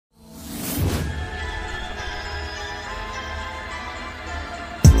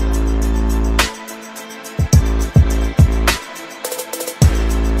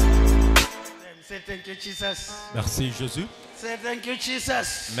you, Jesus. Merci Jésus. Say thank you,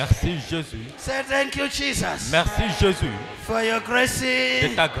 Jesus. Merci Jésus. Say thank you, Jesus. Merci Jésus. For your grace,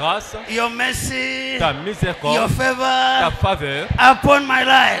 De ta grâce, your mercy, ta your miséricorde, favor ta faveur upon my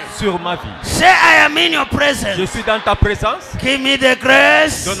life. sur ma vie. Say I am in your Je presence. suis dans ta présence. Give me the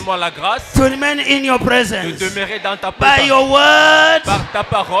grace Donne-moi la grâce to remain in your de presence. demeurer dans ta By présence. your word Par ta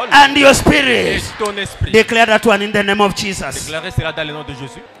parole and your et spirit. ton esprit. Declare that one in the name of Jesus. Déclarez cela dans le nom de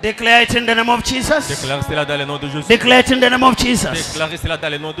Jésus. Declare it in the name of Jesus. Déclarez cela dans le nom de Jésus. Declare it in the name of Jesus. Déclarez cela dans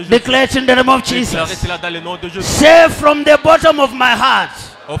le nom de Jésus. Declare it in the name of Déclarez Jesus. cela dans le nom de Jésus. Say from the bottom of my heart,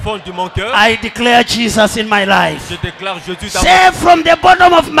 Au fond de mon cœur, I declare Jesus in my life. je déclare Jésus dans Say from the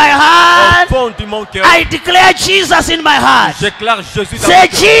bottom of my mon heart, Au fond de mon cœur, I declare Jesus in my heart. je déclare Jésus dans Say mon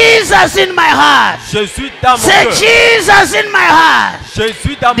cœur. Jesus in my heart. Jésus dans mon Say cœur. Jesus in my heart.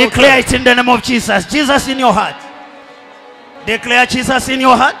 Jésus dans mon Declare cœur. it in the name of Jesus. Jesus in your heart. Declare Jesus in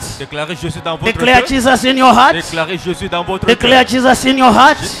your heart. Déclarez Jésus dans votre Declare cœur. Jesus in your heart. Déclarez Jésus dans votre Declare cœur. Jesus in your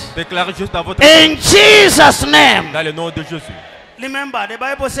heart. Déclarez Jésus dans votre In cœur. Jesus' name. Dans le nom de Jésus. Remember, the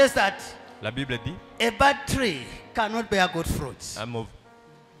Bible says that La Bible dit, a bad tree cannot bear good fruits. un mauvais.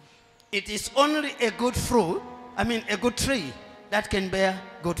 It is only a good fruit, a good tree that can bear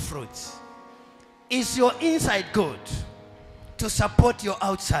good fruits. Is your inside good to support your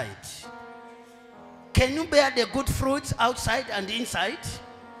outside? Can you bear the good fruits outside and inside?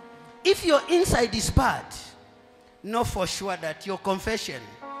 If your inside is bad, know for sure that your confession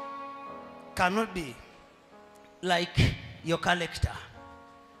cannot be like your character.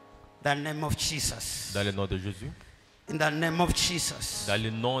 In the name of Jesus. Dans le nom de Jésus. In the name of Jesus. Dans le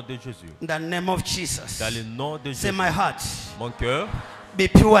nom de Jésus. In the name of Jesus. Dans le nom de Say Jésus. my heart, Mon cœur be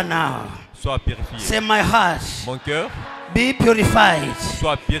pure now. soit purifié. Say my heart, Mon cœur be purified.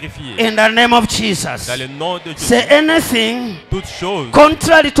 soit purifié. In the name of Jesus. Dans le nom de Say Jésus. anything Toute chose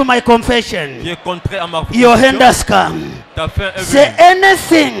contrary to my qui confession, est contraire à ma your hand confession, has come. ta fin est Say venue.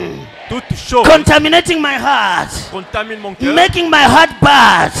 anything Toute chose contaminating my heart, contamine mon cœur. making my heart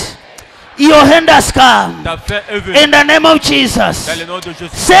bad, your hand has come. Ta fin est venue. In the name of Jesus. Dans le nom de Jésus.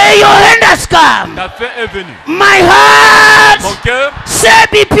 Say your hand has come. Ta fin est venue. My heart, Mon cœur say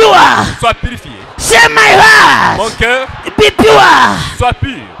be pure. soit purifié. Say my heart, Mon cœur be pure. soit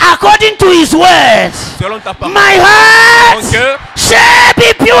pur. According to his word. Selon ta parole. My Mon heart, cœur say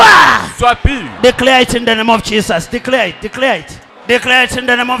be pure. soit pur. Declare it in the name of Jesus. Declare it. Declare it. Declare it in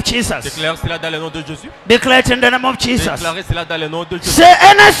the name of Jesus. Déclare cela dans le nom de Jésus. Declare it in the name of Jesus. Déclarez cela dans le nom de Jésus. Say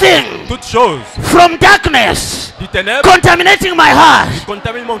anything Toute chose from darkness du ténèbre contaminating my heart. qui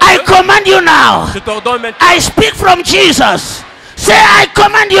contamine mon I cœur, command you now. je t'ordonne maintenant. I speak from Jesus. Say I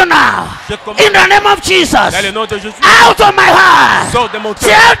command you now. Je commande In the name of Jesus. dans le nom de Jésus. Out of my heart. Sors de mon Say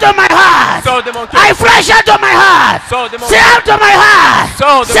cœur. out of my heart. Sors de mon cœur. I flush out of my heart. Sors de mon Say cœur. out of my heart.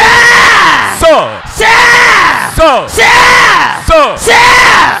 Sors de Say. mon Sors. Say. Sors. Say. Sors. Say.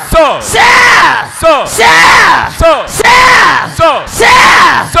 Sors. Say. Sors. Say. Sors. Say. Sors. Say.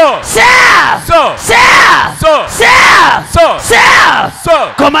 Sors. Say. Sors. Say. Sors. Say. Sors. Say.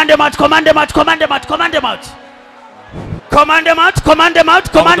 Sors. Command them out, command them out, command them out, command them out. Command them out, command them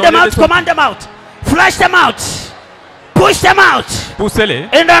out, command them out, command them out. Flush them out. Push them out. Poussez-les.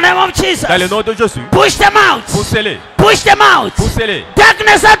 In the name of Jesus. Dans le nom de Jésus. Push them out. Poussez-les. Push them out. Poussez-les.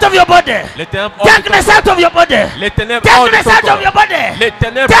 Darkness out of your body. Les ténèbres hors de ton Darkness corps. out of your body. Les ténèbres hors de Darkness ton out of corps. your body. Les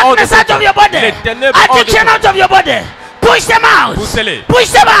ténèbres hors de Darkness ton out of your corps. body. Les ténèbres hors de ton Addiction corps. out of your body. Push them out. Poussez-les. Push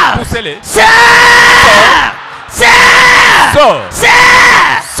them out. Poussez-les. Say. Say. Sors. Say.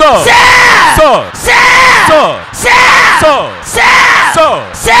 Sors. Say. Sors. Say. Sors. Say. Sors. Say.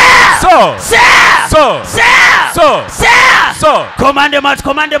 Sors. Say. Sors. Say. Sors. Say. Sors. Say. Sors. Command them out,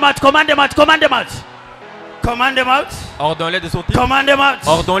 command them out, command them out, command them out. Command them out. Ordonne-les de sortir. Command them out.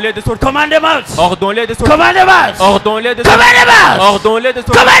 Ordonne-les de sortir. Command them out. Ordonne-les de sortir. Command them out. Ordonne-les de Command sortir. them out. Ordonne-les de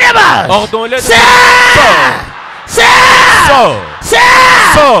sortir. Command them out. Ordonne-les de Say. sortir. Say. Sors. Say.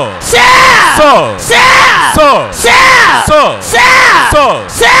 Sors. Say. Sors. Say. Sors. Say. Sors. Say.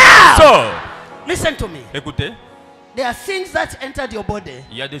 Sors. Say. Sors. Listen to me. Écoutez, There are things that entered your body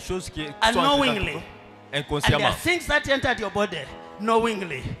il y a des choses qui sont entrées dans ton unknowingly. corps, And there inconsciemment. are things that entered your body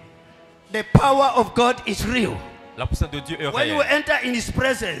knowingly. The power of God is real. La puissance de Dieu est When you réelle. enter in His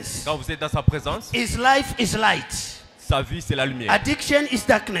presence, Quand vous êtes dans sa présence, His life is light. sa vie c'est la lumière. Addiction is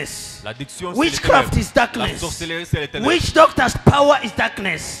darkness. L'addiction c'est les Witchcraft ténèbres. is darkness. La sorcellerie c'est les ténèbres. Witch doctor's power is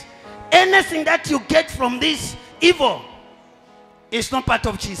darkness. Anything that you get from this evil is not part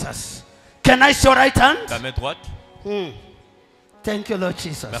of Jesus. Can I see your right hand? Ta main droite. Thank you, Lord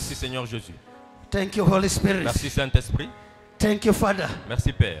Jesus. Merci Seigneur Jésus. Thank you, Holy Spirit. Merci Saint-Esprit. Thank you, Father.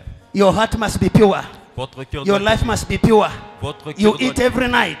 Merci Père. Your heart must be pure. Votre cœur Your doit life must be pure. Votre You cœur eat doit every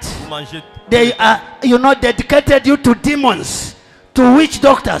night. manger. They are, dedicated you to demons, to witch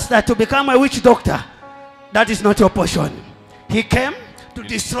doctors, that to become a witch doctor. That is not your portion. He came to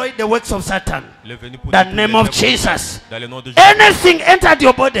destroy the works of Satan. Il est venu pour The détruire name les of œuvres Jesus. dans le nom de Jésus. Anything entered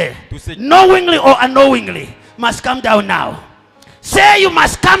your body, knowingly or unknowingly, must come down now. Say you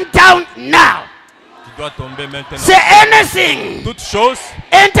must come down now. Tu dois tomber maintenant. Say anything Toute chose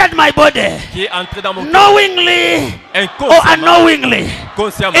entered my body, qui est entrée dans mon cœur, knowingly or inconsciemment, unknowingly,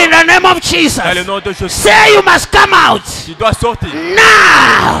 consciemment, in the name of dans le Jesus. nom de Jésus. Say you must come out Tu dois sortir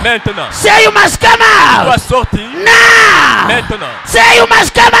now. maintenant. Say you must come Tu dois out sortir now. maintenant. Say you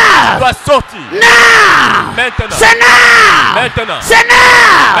must come Tu out dois sortir now. maintenant. Say now. Maintenant. Say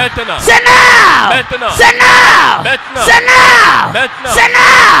now. Maintenant. Say now. Maintenant. Say now. Maintenant. Say now. Maintenant. Say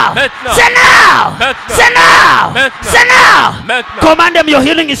now. Maintenant. Say now. Maintenant. Say now. Maintenant. Say now. Maintenant. Command them, your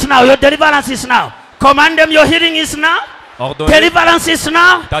healing is now. Your deliverance is now. Command them, your healing is now. Ordonnez. Deliverance is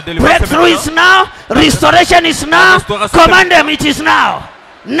now. Ta délivrance Breakthrough est is now. Restoration is now. restauration Command them, it is now.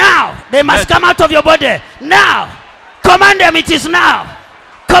 Now. They must come out of your body. Now. Command them, it is now.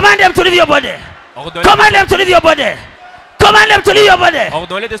 Command them to leave your body. Ordonnez. Command them to leave your body. Command them to leave your body.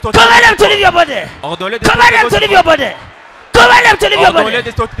 Ordonnez de sortir. Command them to leave your body. Ordonnez de Command them to leave your body. Command them to leave your body. Ordonnez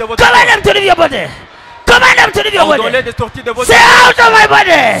de sortir de votre Command corps. them to leave your body. Command them to leave your Ordonnez body. de sortir de votre Say out of my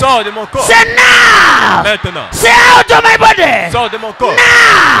body. Sors de mon corps. Say now. Maintenant. Say out of my body. Sors de mon corps.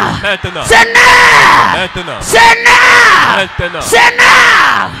 Now. Maintenant. Say now. Maintenant. Say now. Maintenant. Say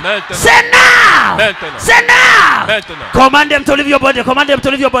now. Maintenant. Say now. Maintenant. Say now. Maintenant. Command them to leave your body. Command them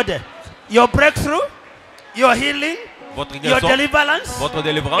to leave your body. Your breakthrough, your healing, Votre your guérison, deliverance votre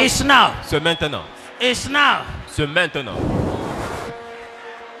délivrance, is now. c'est maintenant. It's now. C'est maintenant.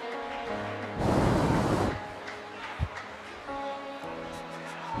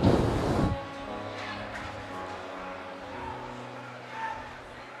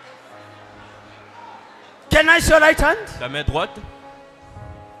 Can I see your right hand? La main droite.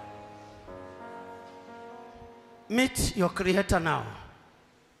 Meet your creator now.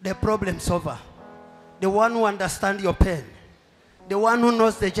 The problem solver. The one who understands your pain. The one who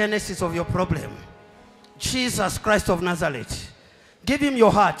knows the genesis of your problem. Jesus Christ of Nazareth. Give him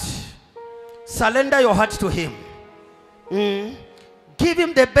your heart. Surrender your heart to him. Give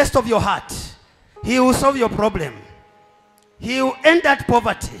him the best of your heart. He will solve your problem. He will end that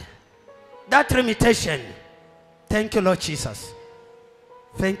poverty. That limitation. Thank you, Lord Jesus.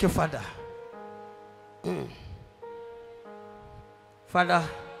 Thank you, Father. Father,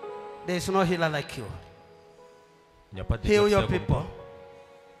 there is no healer like you. Il n'y a pas de Heal your guérisseur comme people. toi.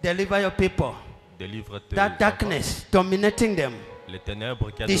 Deliver your people. Délivre tes That enfants. darkness dominating them, Les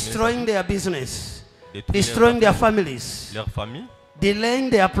ténèbres qui a destroying their business, détruit destroying their families, leur famille, delaying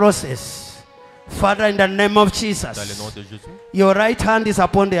their process. Father, in the name of dans le Jesus, nom de Jésus. your right hand is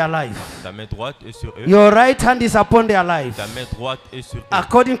upon their life. Ta main droite est sur eux. Your right hand is upon their life. Ta main droite est sur eux.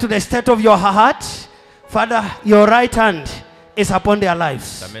 According to the state of your heart, Father, your right hand is upon their Ta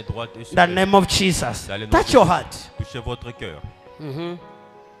lives. main droite est sur In the eux. name of Jesus. Dans le nom Touch de your Jésus. heart. Touchez votre cœur.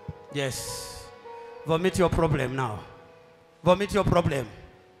 Yes. Vomit your problem now. Vomit your problem.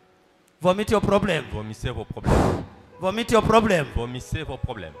 Vomit your problem. Vomissez vos problèmes. Vomit your problem. Vomissez vos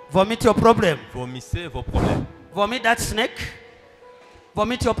problèmes. Vomit your problem. Vomissez vos problèmes. Vomit that snake.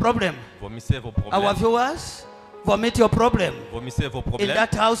 Vomit your problem. Vomissez vos Our problèmes. viewers, vomit your problem. Vomissez vos In problèmes.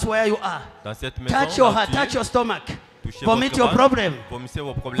 that house where you are. Dans cette maison, Touch your là où heart, tu es, touch your stomach. touchez Vomit votre your ventre. problem. Vomissez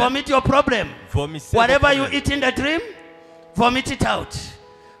vos problèmes. Vomit your problem. Vomissez vos Whatever you problèmes. eat in the dream, vomit it out.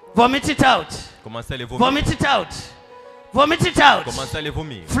 Vomit it out. Commencez à les vomir. Vomit it out. Vomit it out. Commencez à les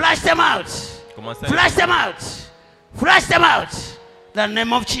vomir. Flush them out. Commencez à les Flush vomir. them out. Flush them out. The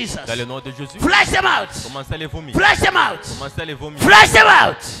name of Jesus. Dans le nom de Jésus. Flush them out. Commencez à les vomir. Flush them out. Commencez à les vomir. Flush them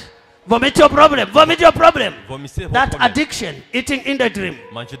out. Vomit your problem. Vomit your problem. Vomissez vos That problèmes. addiction, eating in the dream,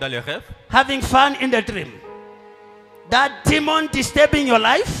 Mangez dans les rêves. having fun in the dream. That demon disturbing your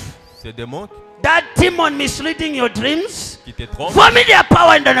life. Ces démons That demon misleading your dreams. qui te trompent. Vomit their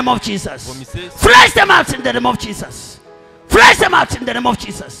power in the name of Jesus. Vomissez. Flush them out in the name of Jesus. Flush them out in the name of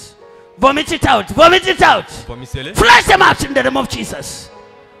Jesus. Vomit it out. Vomit it out. Vomissez-les. Flush them out in the name of Jesus.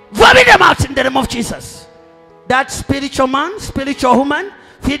 Vomit them out in the name of Jesus. That spiritual man, spiritual woman,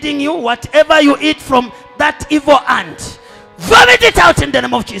 feeding you whatever you eat from that evil ant. Vomit it out in the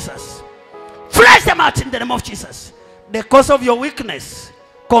name of Jesus. Flush them out in the name of Jesus. The cause of your weakness,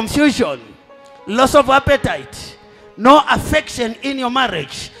 confusion, loss of appetite, no affection in your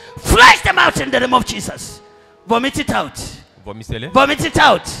marriage. Flush them out in the name of Jesus. Vomit it out. Vomissez-les. Vomit it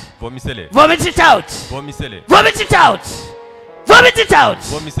out. Vomissez-les. Vomit it out. Vomissez-les. Vomit it out. Vomit it out.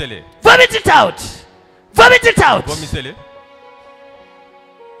 Vomissez-les. Vomit it out. Vomit it out. Vomissez-les.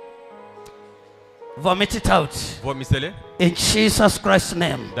 Vomit it out. Vomissez-les. In Jesus Christ's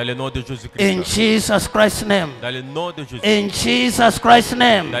name. Dans le nom de Jésus-Christ. In Jesus Christ's name. Dans le nom de Jésus. In Jesus Christ's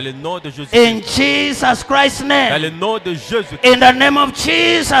name. Dans le nom de Jésus. In Jesus Christ's Dans name. le nom de Jésus. In the name of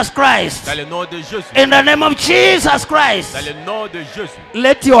Jesus Christ. Dans le nom de Jésus. In the name of Jesus Christ. Dans le nom de Jésus.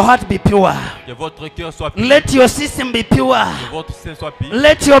 Let your heart be pure. Que votre cœur soit pur. Let your system be pure. Que votre sein soit pur.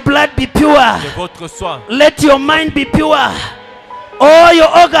 Let your blood be pure. Que votre sang. Let your mind be pure. All your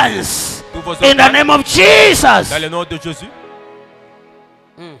organs. Tous vos In the organes. name of Jesus. Dans le nom de Jésus.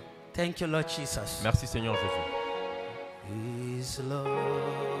 Thank you, Lord Jesus. Merci Seigneur Jésus. He's Lord.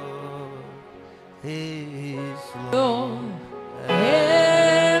 He's Lord.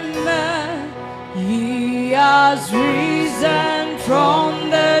 Amen. He has risen from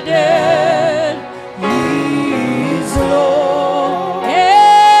the dead. He is Lord.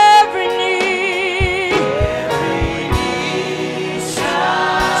 Every knee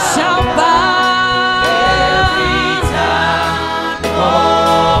shall bow.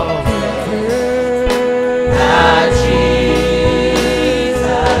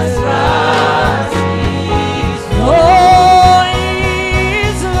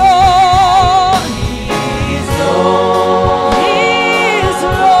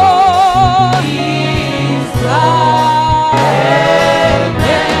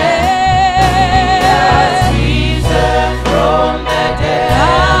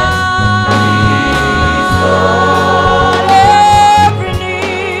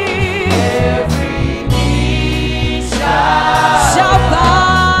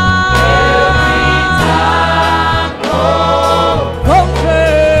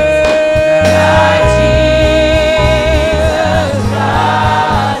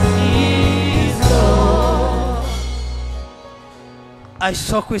 I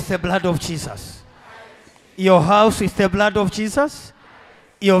soak with the blood of Jesus. Your house with the blood of Jesus.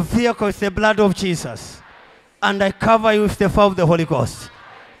 Your vehicle with the blood of Jesus. And I cover you with the fire of the Holy Ghost.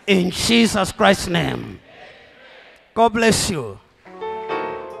 In Jesus Christ's name. God bless you.